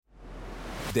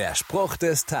Der Spruch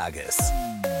des Tages.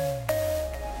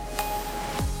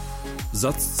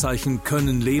 Satzzeichen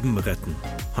können Leben retten,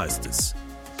 heißt es.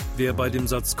 Wer bei dem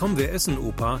Satz "Komm, wir essen,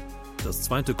 Opa" das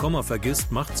zweite Komma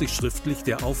vergisst, macht sich schriftlich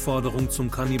der Aufforderung zum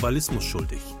Kannibalismus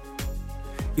schuldig.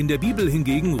 In der Bibel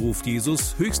hingegen ruft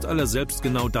Jesus höchst aller selbst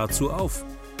genau dazu auf.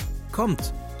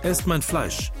 "Kommt, esst mein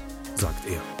Fleisch", sagt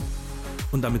er.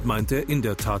 Und damit meint er in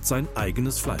der Tat sein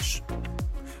eigenes Fleisch.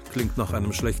 Klingt nach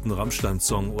einem schlechten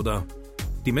Rammstein-Song, oder?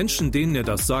 Die Menschen, denen er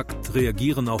das sagt,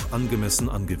 reagieren auch angemessen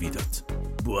angewidert.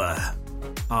 Boah.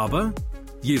 Aber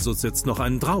Jesus setzt noch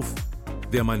einen drauf.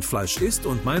 Wer mein Fleisch isst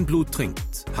und mein Blut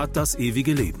trinkt, hat das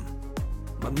ewige Leben.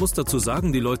 Man muss dazu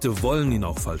sagen, die Leute wollen ihn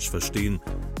auch falsch verstehen.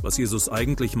 Was Jesus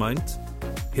eigentlich meint?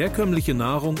 Herkömmliche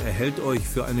Nahrung erhält euch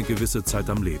für eine gewisse Zeit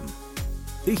am Leben.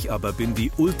 Ich aber bin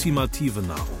die ultimative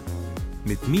Nahrung.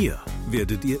 Mit mir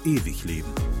werdet ihr ewig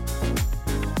leben.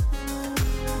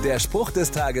 Der Spruch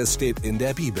des Tages steht in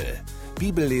der Bibel.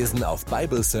 Bibellesen auf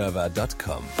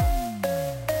bibleserver.com.